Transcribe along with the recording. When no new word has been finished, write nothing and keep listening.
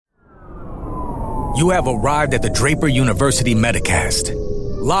You have arrived at the Draper University Metacast,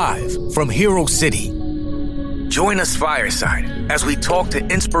 live from Hero City. Join us fireside as we talk to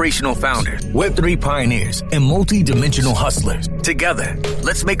inspirational founders, Web3 pioneers, and multi-dimensional hustlers. Together,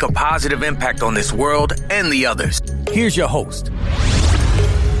 let's make a positive impact on this world and the others. Here's your host,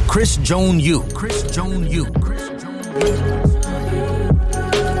 Chris Joan Yu.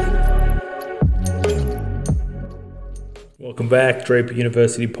 Welcome back, Draper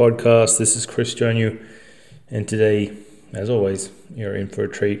University Podcast. This is Chris Joan Yu, and today, as always, you're in for a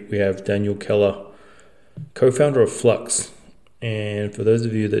treat. We have Daniel Keller, co-founder of Flux. And for those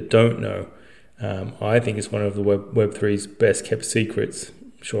of you that don't know, I think it's one of the Web3's best kept secrets.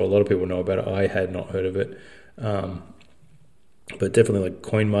 I'm sure a lot of people know about it. I had not heard of it. But definitely like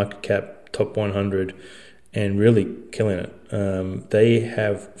CoinMarketCap, top 100, and really killing it. They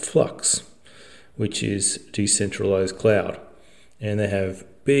have Flux, which is decentralized cloud. And they have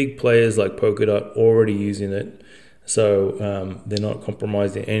big players like Polkadot already using it. So they're not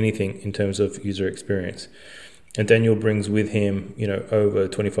compromising anything in terms of user experience. And Daniel brings with him, over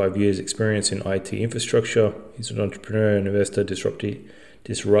 25 years experience in IT infrastructure. He's an entrepreneur, an investor, disruptive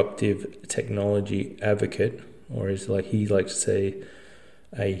technology advocate, or as he likes to say,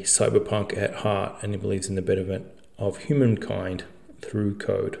 a cyberpunk at heart, and he believes in the betterment of humankind through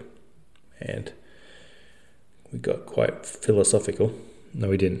code. And we got quite philosophical. No,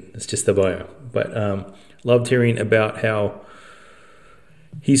 we didn't. It's just the bio. But loved hearing about how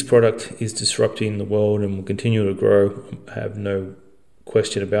his product is disrupting the world and will continue to grow. I have no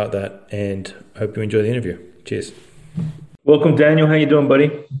question about that, and hope you enjoy the interview. Cheers. Welcome, Daniel. How you doing,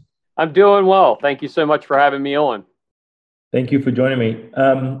 buddy? I'm doing well. Thank you so much for having me on. Thank you for joining me.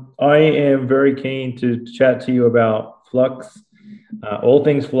 I am very keen to chat to you about Flux, all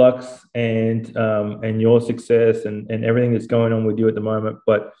things Flux, and your success and everything that's going on with you at the moment.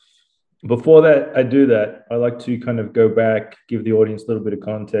 But before I do that, I like to kind of go back, give the audience a little bit of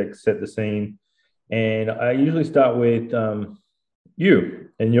context, set the scene. And I usually start with you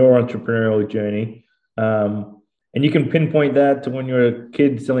and your entrepreneurial journey. And you can pinpoint that to when you were a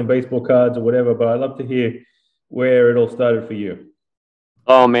kid selling baseball cards or whatever, but I'd love to hear where it all started for you.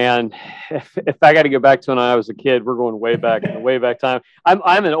 Oh man, if I got to go back to when I was a kid, we're going way back in the way back time.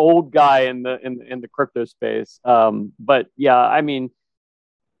 I'm an old guy in the crypto space. But yeah, I mean,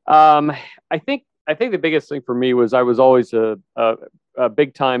 I think the biggest thing for me was I was always a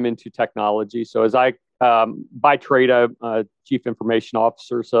big time into technology. So as I by trade, I'm a chief information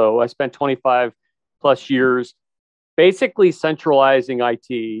officer. So I spent 25 plus years basically centralizing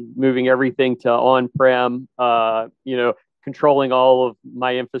IT, moving everything to on-prem, controlling all of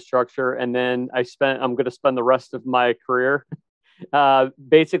my infrastructure. And then I'm going to spend the rest of my career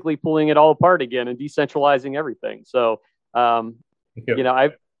basically pulling it all apart again and decentralizing everything. So, I've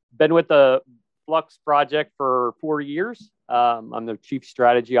been with the Flux project for 4 years. I'm the chief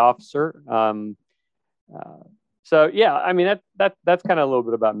strategy officer. So yeah, I mean, that's kind of a little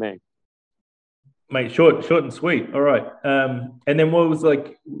bit about me. Mate, short and sweet. All right. And then what was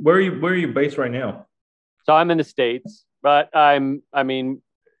where are you based right now? So I'm in the States, but the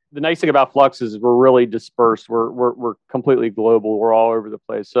nice thing about Flux is we're really dispersed. We're completely global. We're all over the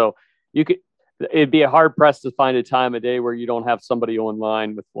place. So it'd be hard pressed to find a time of day where you don't have somebody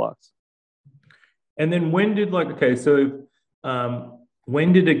online with Flux. And then when did when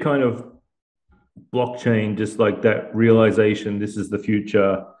did it kind of blockchain, just like that realization, this is the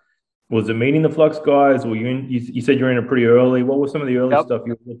future? Was it meeting the Flux guys, or you said you're in it pretty early? What was some of the early stuff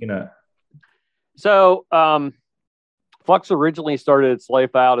you were looking at? So Flux originally started its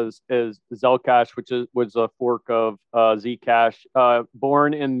life out as Zcash, which was a fork of Zcash,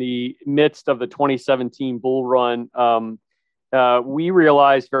 born in the midst of the 2017 bull run. We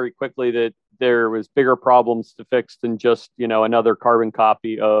realized very quickly that there was bigger problems to fix than just another carbon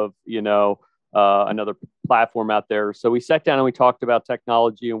copy of another platform out there. So we sat down and we talked about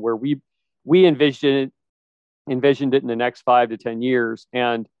technology and where we envisioned it in the next 5 to 10 years.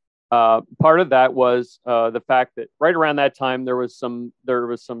 And part of that was the fact that right around that time there was some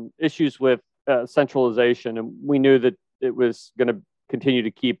issues with centralization, and we knew that it was going to continue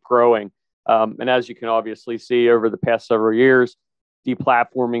to keep growing. And as you can obviously see over the past several years,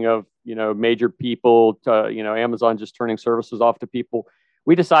 deplatforming of major people to Amazon just turning services off to people.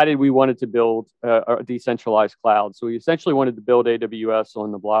 We decided we wanted to build a decentralized cloud. So we essentially wanted to build AWS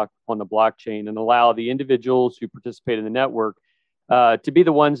on the blockchain and allow the individuals who participate in the network to be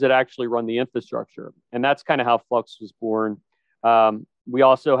the ones that actually run the infrastructure. And that's kind of how Flux was born. We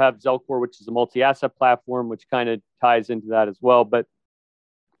also have Zelcore, which is a multi-asset platform, which kind of ties into that as well. But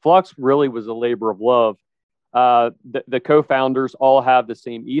Flux really was a labor of love. The co-founders all have the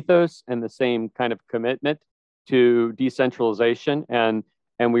same ethos and the same kind of commitment to decentralization, and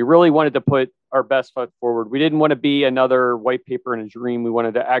we really wanted to put our best foot forward. We didn't want to be another white paper in a dream. We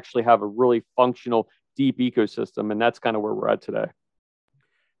wanted to actually have a really functional, deep ecosystem, and that's kind of where we're at today.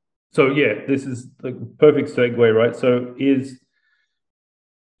 So yeah, this is the perfect segue, right? So is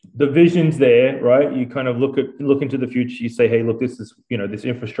the vision's there, right? You kind of look into the future. You say, hey, look, this is, this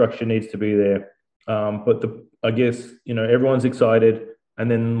infrastructure needs to be there. But I guess, everyone's excited,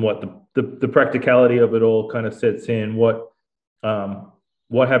 and then what the practicality of it all kind of sets in. What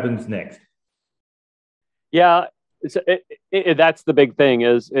happens next? Yeah, that's the big thing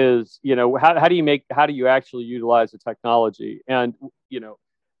is how do you actually utilize the technology? And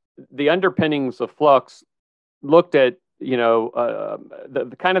the underpinnings of Flux looked at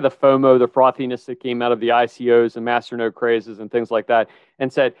the kind of the FOMO, the frothiness that came out of the ICOs and masternode crazes and things like that,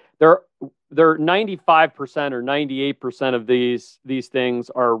 and said they're 95% or 98% of these things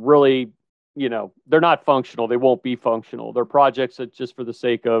are really, they're not functional. They won't be functional. They're projects that just for the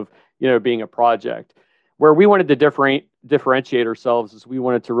sake of being a project. Where we wanted to differentiate ourselves is we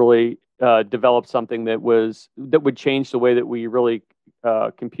wanted to really develop something that would change the way that we really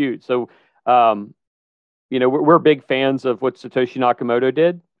compute. So we're big fans of what Satoshi Nakamoto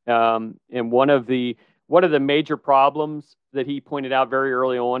did, and one of the major problems that he pointed out very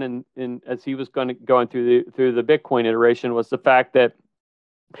early on, and as he was going through the Bitcoin iteration, was the fact that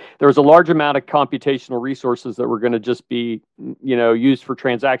there was a large amount of computational resources that were going to just be used for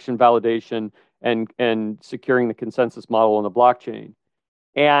transaction validation and securing the consensus model on the blockchain.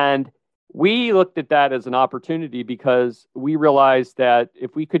 And we looked at that as an opportunity because we realized that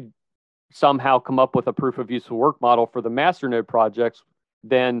if we could somehow come up with a proof of useful work model for the masternode projects,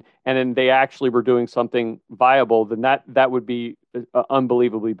 then they actually were doing something viable, then that would be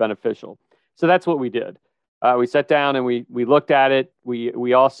unbelievably beneficial. So that's what we did. We sat down and we looked at it.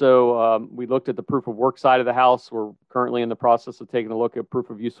 We also we looked at the proof of work side of the house. We're currently in the process of taking a look at proof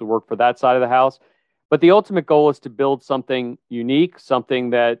of useful work for that side of the house. But the ultimate goal is to build something unique, something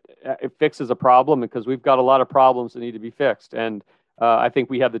that it fixes a problem, because we've got a lot of problems that need to be fixed. And I think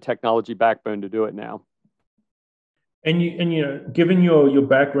we have the technology backbone to do it now. And given your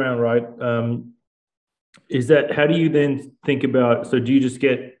background, right, is that, how do you then think about? So do you just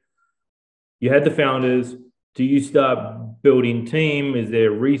you had the founders? Do you start building team? Is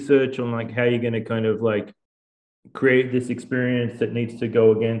there research on how you're going to kind of create this experience that needs to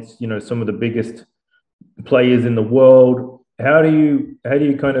go against some of the biggest players in the world? How do you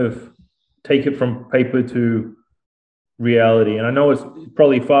kind of take it from paper to reality? And I know it's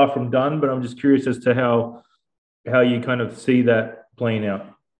probably far from done, but I'm just curious as to how you kind of see that playing out.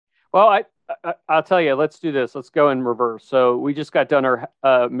 Well, I'll tell you, let's do this. Let's go in reverse. So we just got done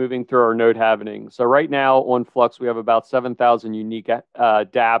our moving through our node halvening. So right now on Flux, we have about 7,000 unique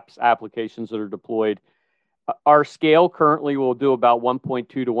dApps applications that are deployed. Our scale currently will do about 1.2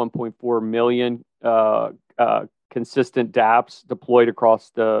 to 1.4 million consistent dApps deployed across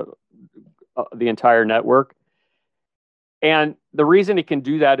the entire network. And the reason it can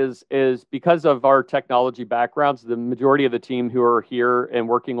do that is because of our technology backgrounds. The majority of the team who are here and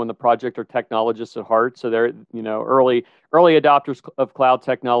working on the project are technologists at heart. So they're early adopters of cloud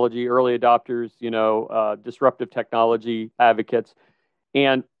technology, early adopters, disruptive technology advocates.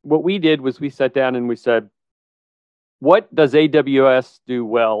 And what we did was we sat down and we said, what does AWS do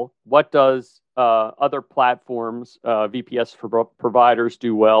well? What does other platforms, VPS providers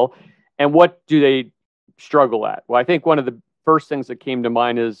do well? And what do they struggle at? Well, I think one of the first things that came to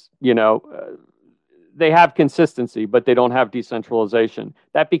mind is, they have consistency, but they don't have decentralization.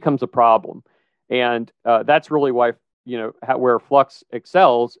 That becomes a problem. And that's really why, where Flux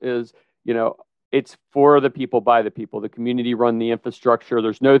excels is, it's for the people, by the people. The community run the infrastructure.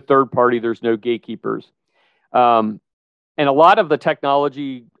 There's no third party. There's no gatekeepers. And a lot of the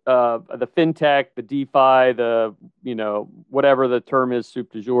technology, the fintech, the DeFi, the, whatever the term is,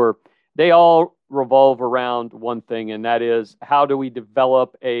 soup du jour, they all revolve around one thing, and that is, how do we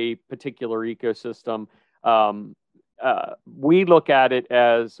develop a particular ecosystem? We look at it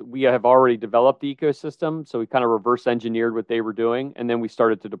as we have already developed the ecosystem, so we kind of reverse engineered what they were doing, and then we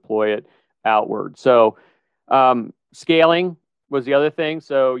started to deploy it outward. So scaling was the other thing.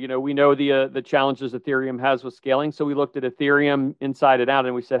 So we know the challenges Ethereum has with scaling. So we looked at Ethereum inside and out,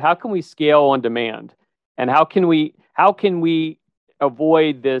 and we said, how can we scale on demand, and how can we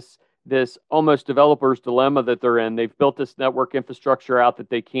avoid this almost developer's dilemma that they're in? They've built this network infrastructure out that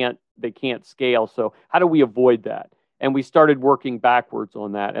they can't scale. So how do we avoid that? And we started working backwards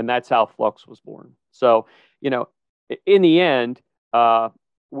on that, and that's how Flux was born. So in the end,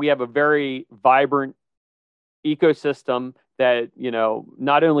 we have a very vibrant ecosystem that,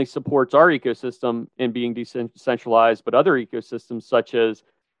 not only supports our ecosystem in being decentralized, but other ecosystems such as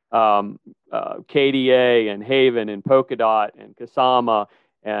KDA and Haven and Polkadot and Kasama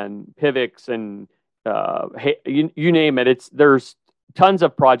and Pivx and you name it. There's tons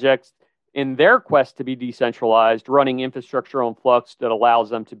of projects in their quest to be decentralized, running infrastructure on Flux that allows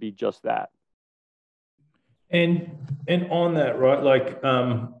them to be just that. And on that, right? Like,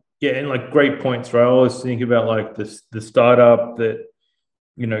 yeah, and like great points, right? I always think about like the startup that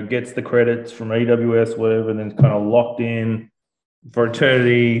gets the credits from AWS, whatever, and then kind of locked in for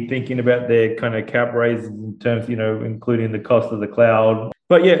eternity, thinking about their kind of cap raises in terms, including the cost of the cloud.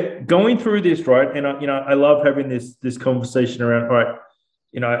 But yeah, going through this, right? And I love having this conversation around, right?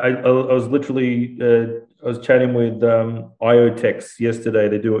 I was literally I was chatting with IoTex yesterday.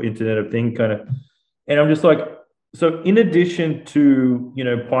 They do an Internet of Things kind of, and I'm just like, so in addition to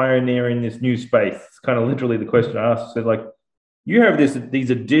pioneering this new space, it's kind of literally the question I asked. So like, you have these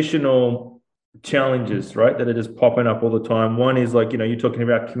additional challenges, right, that are just popping up all the time. One is like, you're talking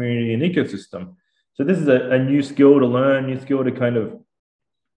about community and ecosystem. So this is a new skill to learn, new skill to kind of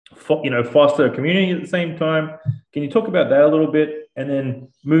foster a community at the same time. Can you talk about that a little bit? And then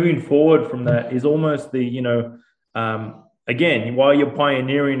moving forward from that is almost the again, while you're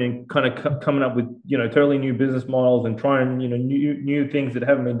pioneering and kind of coming up with totally new business models and trying new things that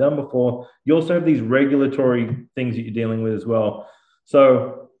haven't been done before, you also have these regulatory things that you're dealing with as well.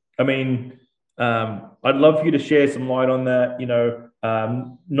 So I mean, I'd love for you to share some light on that.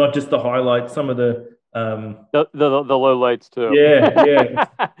 Not just to highlight some of the low lights too.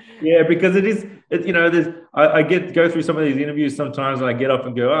 Yeah, because there's I go through some of these interviews sometimes and I get up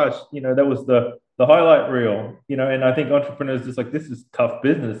and go, that was the highlight reel, and I think entrepreneurs just like, this is tough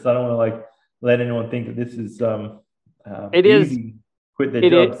business. I don't want to like let anyone think that this is it easy. Is quit their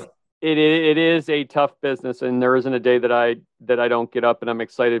jobs. It is a tough business, and there isn't a day that I don't get up and I'm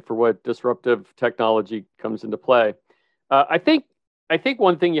excited for what disruptive technology comes into play. I think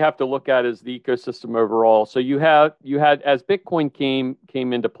one thing you have to look at is the ecosystem overall. So you had as Bitcoin came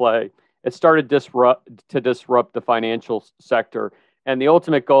into play, it started to disrupt the financial sector, and the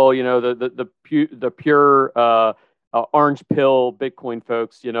ultimate goal, the pure orange pill Bitcoin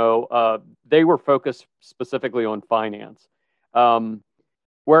folks, they were focused specifically on finance.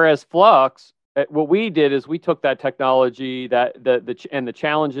 Whereas Flux, what we did is we took that technology, the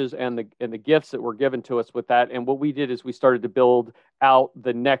challenges and the gifts that were given to us with that, and what we did is we started to build out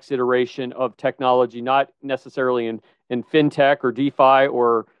the next iteration of technology, not necessarily in fintech or DeFi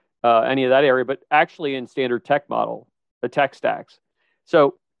or any of that area, but actually in standard tech model, the tech stacks.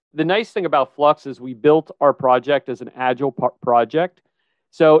 So the nice thing about Flux is we built our project as an agile project.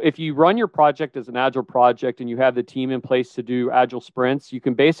 So if you run your project as an agile project and you have the team in place to do agile sprints, you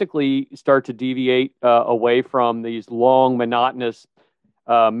can basically start to deviate away from these long, monotonous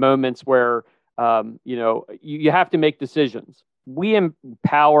moments where you have to make decisions. We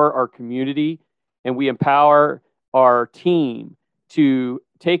empower our community and we empower our team to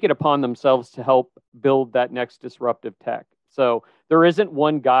take it upon themselves to help build that next disruptive tech. So there isn't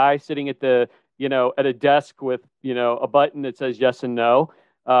one guy sitting at at a desk with a button that says yes and no.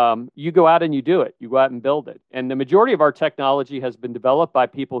 You go out and you do it. You go out and build it. And the majority of our technology has been developed by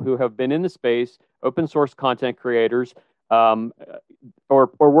people who have been in the space, open source content creators, or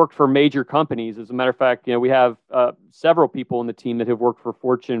worked for major companies. As a matter of fact, we have several people in the team that have worked for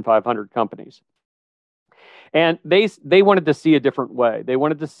Fortune 500 companies. And they wanted to see a different way. They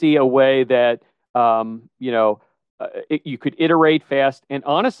wanted to see a way that you could iterate fast and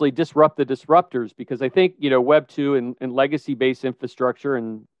honestly disrupt the disruptors, because I think, Web 2 and legacy-based infrastructure,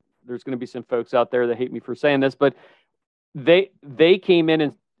 and there's going to be some folks out there that hate me for saying this, but they came in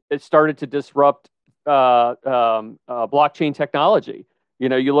and it started to disrupt blockchain technology.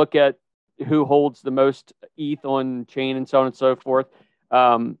 You look at who holds the most ETH on chain and so on and so forth.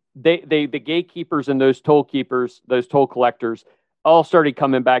 The gatekeepers and those toll keepers, those toll collectors, all started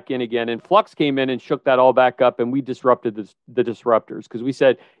coming back in again. And Flux came in and shook that all back up, and we disrupted the disruptors, because we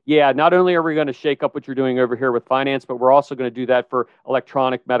said, yeah, not only are we going to shake up what you're doing over here with finance, but we're also going to do that for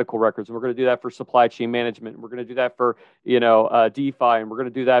electronic medical records. We're going to do that for supply chain management. We're going to do that for, DeFi, and we're going to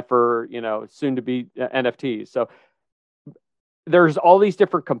do that for, soon to be NFTs. So there's all these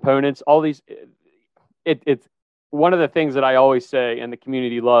different components, all these, it's one of the things that I always say and the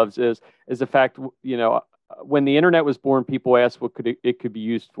community loves is the fact, when the internet was born, people asked what it could be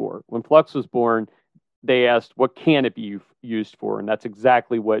used for. When Flux was born, they asked, what can it be used for? And that's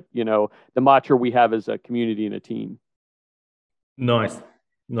exactly what, the mantra we have as a community and a team. Nice.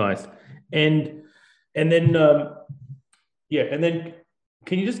 And then, and then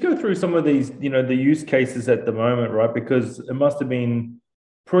Can you just go through some of these, the use cases at the moment, right? Because it must have been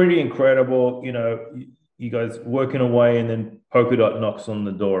pretty incredible, you guys working away and then Polkadot knocks on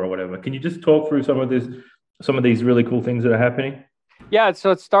the door or whatever. Can you just talk through some of these really cool things that are happening? Yeah,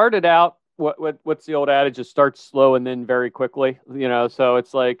 so it started out what's the old adage? It starts slow and then very quickly. So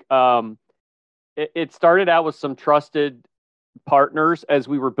it's like it started out with some trusted partners as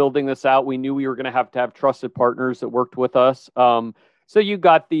we were building this out. We knew we were going to have trusted partners that worked with us. So you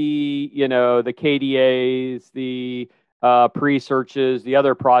got the KDAs, the pre-searches, the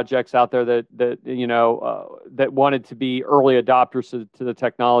other projects out there that wanted to be early adopters to the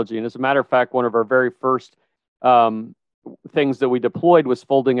technology. And as a matter of fact, one of our very first things that we deployed was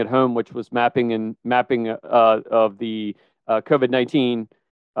folding at home, which was mapping of the COVID-19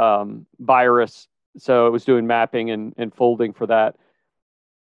 virus. So it was doing mapping and folding for that.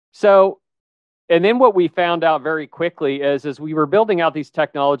 So, and then what we found out very quickly is as we were building out these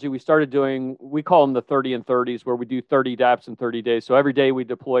technology, we started doing, we call them the 30 and 30s, where we do 30 dApps in 30 days. So every day we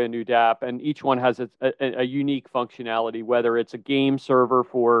deploy a new dApp, and each one has a unique functionality, whether it's a game server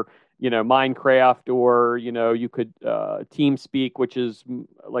for Minecraft, or you could TeamSpeak, which is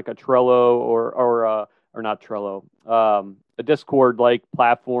like a Trello or not Trello, a Discord like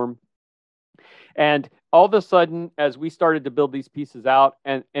platform. And all of a sudden, as we started to build these pieces out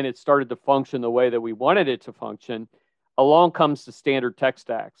and it started to function the way that we wanted it to function, along comes the standard tech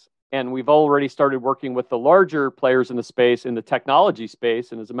stacks. And we've already started working with the larger players in the space, in the technology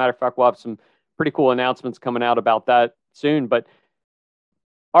space. And as a matter of fact, we'll have some pretty cool announcements coming out about that soon. But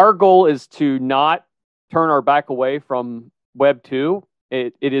our goal is to not turn our back away from Web 2.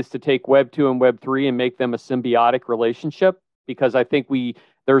 It is to take Web 2 and Web 3 and make them a symbiotic relationship, because I think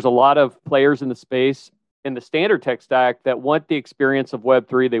there's a lot of players in the space in the standard tech stack that want the experience of Web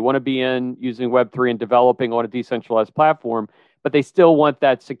 3. They want to be using Web 3 and developing on a decentralized platform, but they still want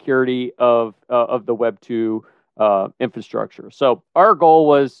that security of the Web 2 infrastructure. So our goal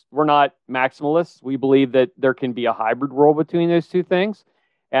was, we're not maximalists. We believe that there can be a hybrid world between those two things.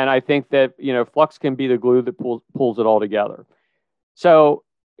 And I think that, Flux can be the glue that pulls it all together. So,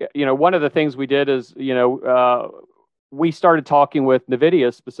 one of the things we did is, we started talking with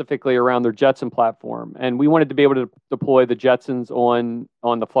NVIDIA specifically around their Jetson platform, and we wanted to be able to deploy the Jetsons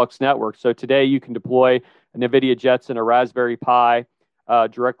on the Flux network. So today you can deploy a NVIDIA Jetson, a Raspberry Pi,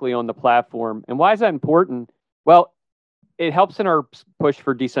 directly on the platform. And why is that important? Well, it helps in our push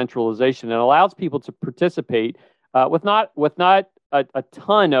for decentralization and allows people to participate with not a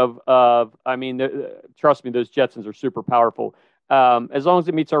ton of trust me, those Jetsons are super powerful, as long as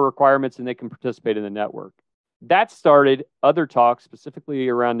it meets our requirements and they can participate in the network. That started other talks specifically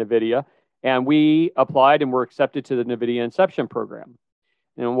around NVIDIA, and we applied and were accepted to the NVIDIA Inception program.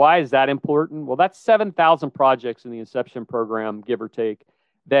 And why is that important? Well, that's 7,000 projects in the Inception program, give or take,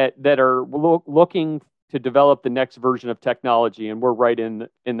 that are looking to develop the next version of technology, and we're right in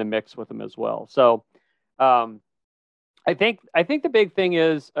the mix with them as well. So I think the big thing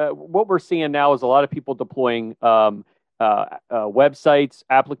is what we're seeing now is a lot of people deploying websites,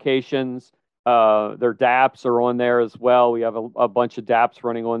 applications. Their dApps are on there as well. We have a bunch of dApps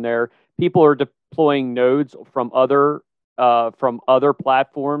running on there. People are deploying nodes from other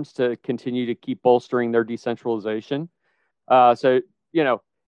platforms to continue to keep bolstering their decentralization. So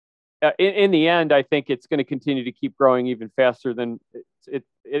in the end, I think it's going to continue to keep growing even faster than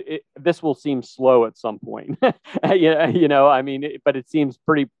this will seem slow at some point. But it seems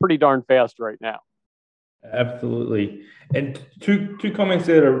pretty darn fast right now. Absolutely. And two comments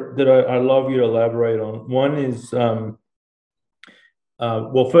that I love you to elaborate on. One is, well,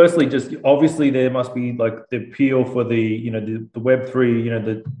 firstly, just obviously there must be like the appeal for the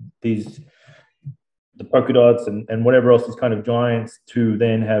Web3, the Polkadots and whatever else is kind of giants to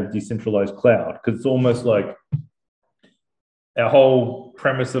then have decentralized cloud, because it's almost like our whole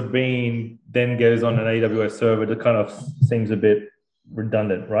premise of being then goes on an AWS server that kind of seems a bit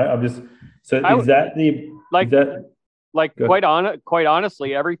redundant, right? Quite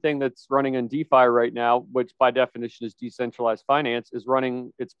honestly, everything that's running in DeFi right now, which by definition is decentralized finance, is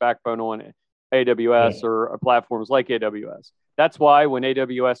running its backbone on AWS or platforms like AWS. That's why when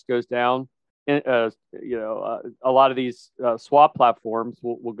AWS goes down, a lot of these swap platforms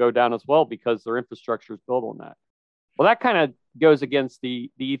will go down as well, because their infrastructure is built on that. Well, that kind of goes against the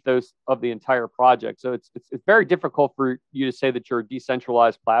ethos of the entire project. So it's very difficult for you to say that you're a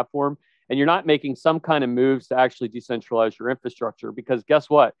decentralized platform and you're not making some kind of moves to actually decentralize your infrastructure, because guess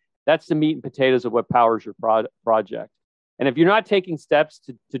what? That's the meat and potatoes of what powers your project. And if you're not taking steps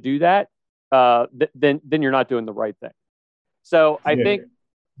to do that, then you're not doing the right thing. So I think,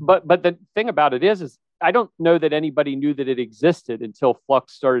 but the thing about it is I don't know that anybody knew that it existed until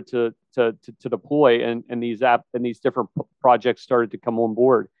Flux started to deploy, and these different projects started to come on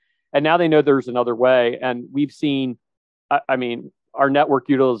board. And now they know there's another way. And we've seen, I mean, our network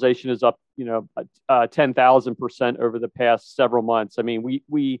utilization is up, 10,000% over the past several months. I mean,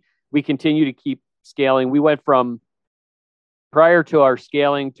 we continue to keep scaling. We went from, prior to our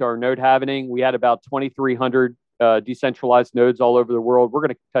scaling to our node halvening, we had about 2,300 decentralized nodes all over the world. We're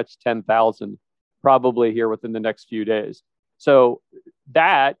going to touch 10,000 probably here within the next few days. So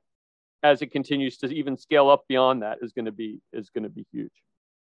that, as it continues to even scale up beyond that, is going to be huge.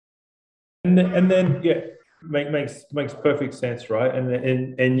 And then yeah, makes perfect sense, right?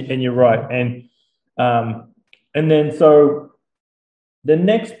 And you're right. And then so the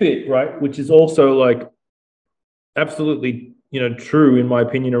next bit, right, which is also like absolutely, true in my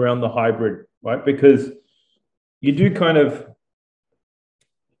opinion around the hybrid, right? Because you do kind of,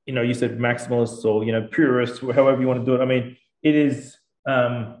 you said maximalists or, purists, however you want to do it. I mean, it is,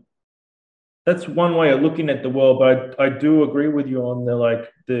 that's one way of looking at the world, but I do agree with you on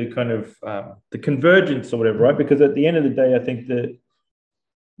the kind of the convergence or whatever, right? Because at the end of the day, I think that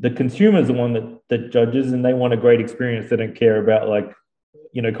the consumer is the one that judges, and they want a great experience. They don't care about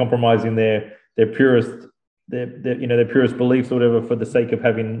compromising their purest their purest beliefs or whatever for the sake of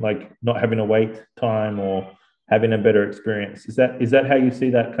having not having a wait time or having a better experience. Is that how you see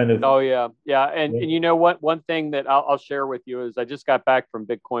that kind of? Oh yeah. And you know what? One thing that I'll share with you is I just got back from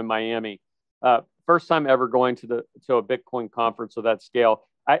Bitcoin Miami. First time ever going to a Bitcoin conference of that scale.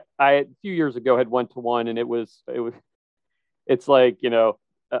 I a few years ago had went to one, and it's like,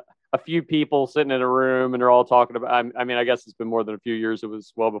 a few people sitting in a room and they're all talking about, I mean, I guess it's been more than a few years. It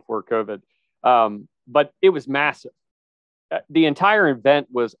was well before COVID. But it was massive. The entire event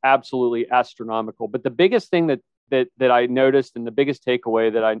was absolutely astronomical. But the biggest thing that I noticed, and the biggest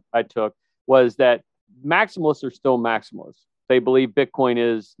takeaway that I took, was that maximalists are still maximalists. They believe Bitcoin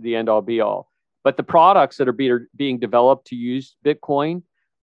is the end all be all. But the products that are being developed to use Bitcoin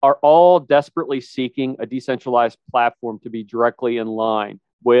are all desperately seeking a decentralized platform to be directly in line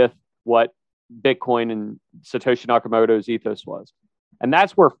with what Bitcoin and Satoshi Nakamoto's ethos was. And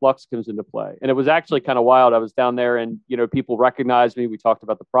that's where Flux comes into play. And it was actually kind of wild. I was down there and, people recognized me. We talked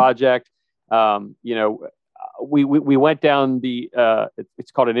about the project. We went down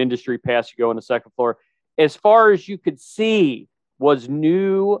it's called an industry pass. You go on the second floor. As far as you could see was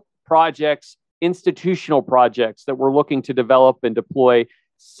new projects, institutional projects that were looking to develop and deploy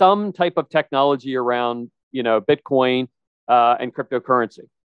some type of technology around, Bitcoin and cryptocurrency.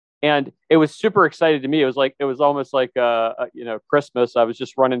 And it was super exciting to me. It was almost like, Christmas. I was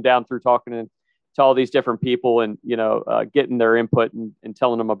just running down through talking to all these different people and, getting their input and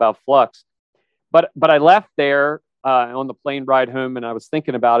telling them about Flux. But I left there on the plane ride home, and I was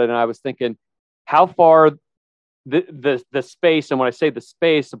thinking about it, and I was thinking how far the space, and when I say the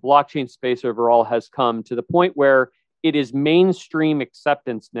space, the blockchain space overall has come to the point where it is mainstream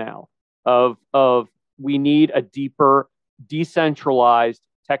acceptance now of we need a deeper, decentralized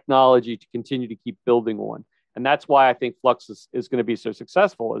technology to continue to keep building on. And that's why I think Flux is going to be so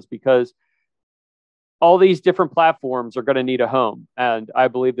successful, is because all these different platforms are going to need a home. And I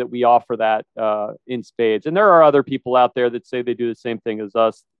believe that we offer that in spades. And there are other people out there that say they do the same thing as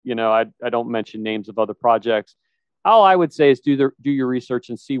us. I don't mention names of other projects. All I would say is do your research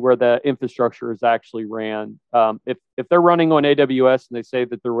and see where the infrastructure is actually ran. If they're running on AWS and they say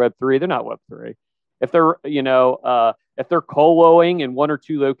that they're Web3, they're not Web3. If they're, if they're coloing in one or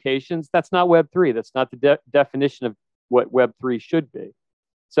two locations, that's not Web3. That's not the definition of what Web3 should be.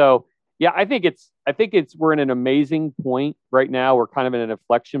 So, yeah, I think we're in an amazing point right now. We're kind of in an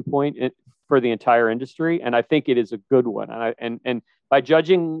inflection point for the entire industry, and I think it is a good one. And by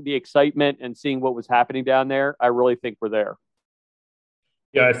judging the excitement and seeing what was happening down there, I really think we're there.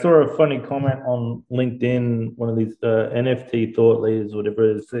 Yeah, I saw a funny comment on LinkedIn. One of these NFT thought leaders, whatever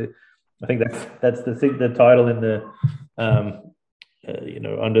it is. I think that's the title in the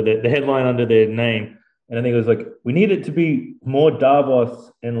under the headline under their name, and I think it was like, we need it to be more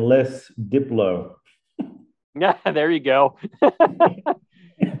Davos and less Diplo. Yeah, there you go.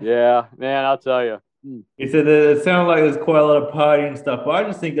 Yeah, man, I'll tell you. He said that it sounded like there's quite a lot of party and stuff, but I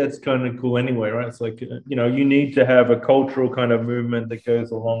just think that's kind of cool anyway, right? It's like, you need to have a cultural kind of movement that goes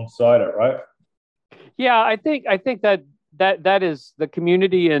alongside it, right? Yeah, I think that is the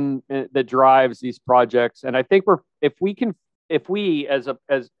community and that drives these projects. And I think if we as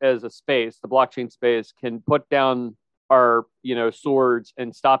a space, the blockchain space, can put down our swords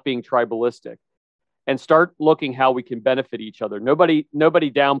and stop being tribalistic and start looking how we can benefit each other. Nobody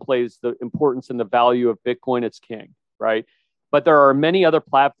downplays the importance and the value of Bitcoin. It's king, right? but there are many other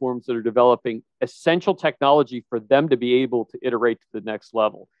platforms that are developing essential technology for them to be able to iterate to the next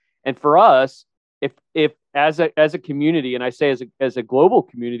level. And for us, if as a community, and I say as a global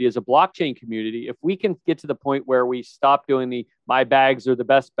community, as a blockchain community, if we can get to the point where we stop doing the my bags are the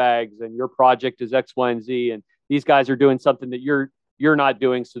best bags and your project is X, Y, and Z, and these guys are doing something that you're not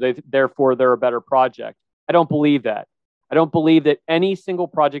doing, so therefore they're a better project. I don't believe that. I don't believe that any single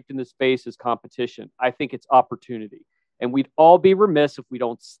project in this space is competition. I think it's opportunity. And we'd all be remiss if we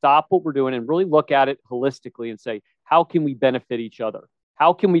don't stop what we're doing and really look at it holistically and say, how can we benefit each other?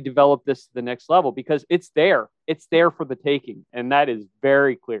 How can we develop this to the next level? Because it's there. It's there for the taking. And that is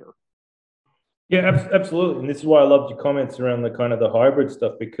very clear. Yeah, absolutely. And this is why I loved your comments around the kind of the hybrid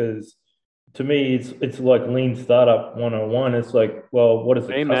stuff, because to me, it's like lean startup 101. It's like, well, what does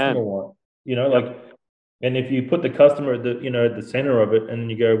the customer want? And if you put the customer at the center of it, and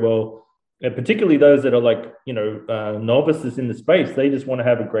you go, well, particularly those that are like, novices in the space, they just want to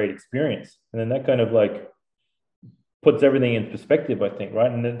have a great experience. And then that kind of like puts everything in perspective, I think,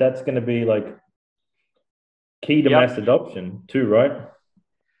 right? And that's going to be like key to mass adoption too, right?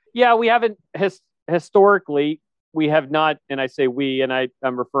 Yeah, we haven't historically, we have not, and I say we, and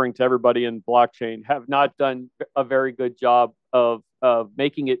I'm referring to everybody in blockchain, have not done a very good job of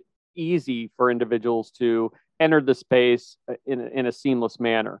making it easy for individuals to enter the space in a seamless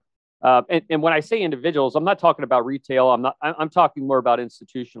manner. And when I say individuals, I'm not talking about retail. I'm talking more about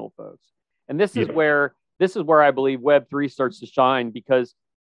institutional folks. And this is where I believe Web3 starts to shine, because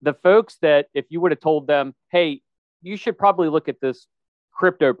the folks that if you would have told them, hey, you should probably look at this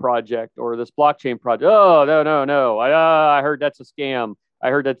crypto project or this blockchain project. Oh, no. I heard that's a scam. I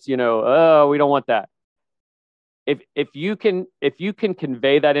heard that's, we don't want that. If you can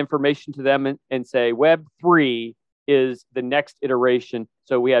convey that information to them and say Web3 is the next iteration.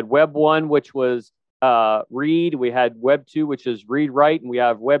 So we had Web 1, which was read. We had Web 2, which is read write, and we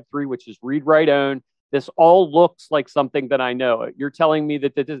have Web 3, which is read write own. This all looks like something that I know. You're telling me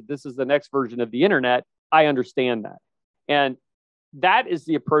that this is the next version of the internet. I understand that. And that is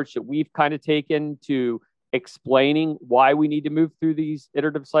the approach that we've kind of taken to explaining why we need to move through these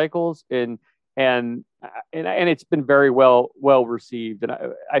iterative cycles. And it's been very well received. And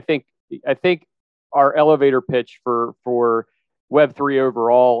I think our elevator pitch for Web3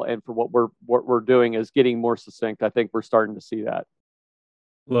 overall and for what we're doing is getting more succinct. I think we're starting to see that.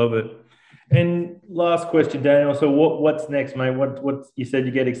 Love it. And last question, Daniel. So what's next, mate? What you said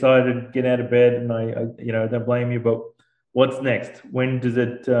you get excited, get out of bed, and I don't blame you, but what's next? When does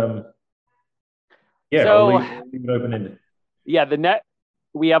it I'll leave it open-ended. Yeah,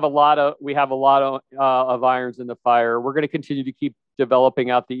 we have a lot of irons in the fire. We're going to continue to keep developing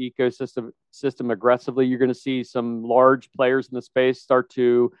out the ecosystem aggressively. You're going to see some large players in the space start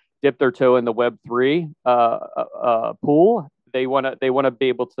to dip their toe in the Web3 pool. They want to be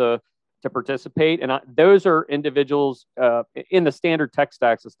able to participate, and those are individuals in the standard tech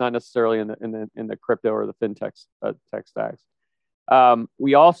stacks. It's not necessarily in the crypto or the fintech tech stacks.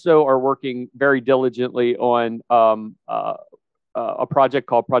 We also are working very diligently on a project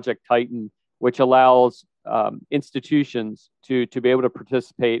called Project Titan, which allows institutions to be able to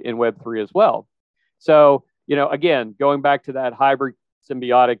participate in Web3 as well. So, again, going back to that hybrid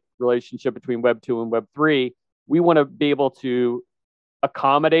symbiotic relationship between Web 2 and Web 3, we want to be able to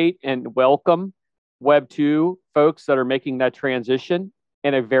accommodate and welcome Web 2 folks that are making that transition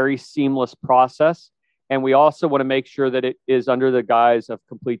in a very seamless process. And we also want to make sure that it is under the guise of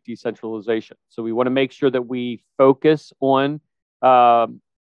complete decentralization. So we want to make sure that we focus on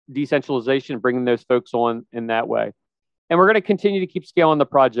decentralization, bringing those folks on in that way. And we're going to continue to keep scaling the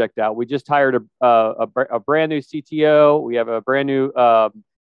project out. We just hired a brand new CTO. We have a brand new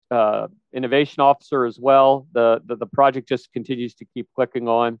innovation officer as well. The project just continues to keep clicking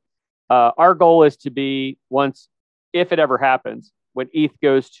on. Our goal is to be, if it ever happens, when ETH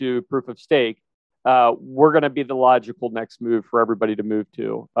goes to proof of stake, we're going to be the logical next move for everybody to move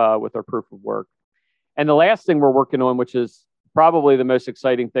to with our proof of work. And the last thing we're working on, which is probably the most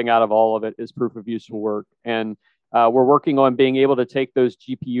exciting thing out of all of it, is proof of useful work. And we're working on being able to take those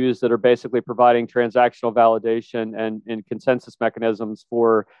GPUs that are basically providing transactional validation and consensus mechanisms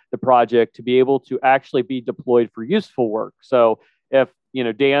for the project to be able to actually be deployed for useful work. So if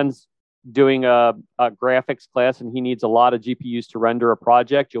Dan's doing a graphics class and he needs a lot of GPUs to render a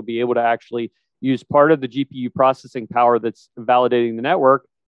project, you'll be able to actually use part of the GPU processing power that's validating the network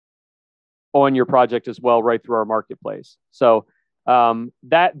on your project as well, right through our marketplace. So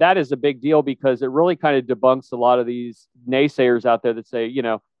that is a big deal, because it really kind of debunks a lot of these naysayers out there that say,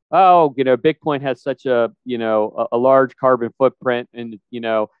 Bitcoin has such a large carbon footprint, and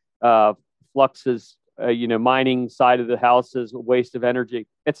Flux is mining side of the house as a waste of energy.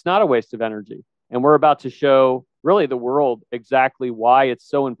 It's not a waste of energy. And we're about to show really the world exactly why it's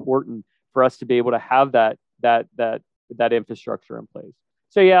so important for us to be able to have that infrastructure in place.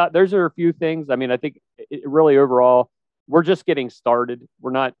 So yeah, those are a few things. I mean, I think really overall, we're just getting started.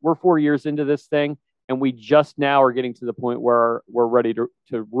 We're 4 years into this thing, and we just now are getting to the point where we're ready to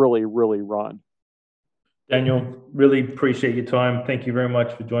really, really run. Daniel, really appreciate your time. Thank you very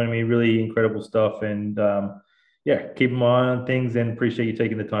much for joining me. Really incredible stuff. And keep an eye on things, and appreciate you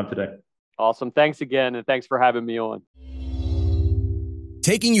taking the time today. Awesome. Thanks again. And thanks for having me on.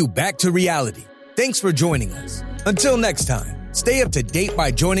 Taking you back to reality. Thanks for joining us. Until next time, stay up to date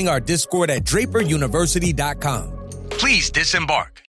by joining our Discord at draperuniversity.com. Please disembark.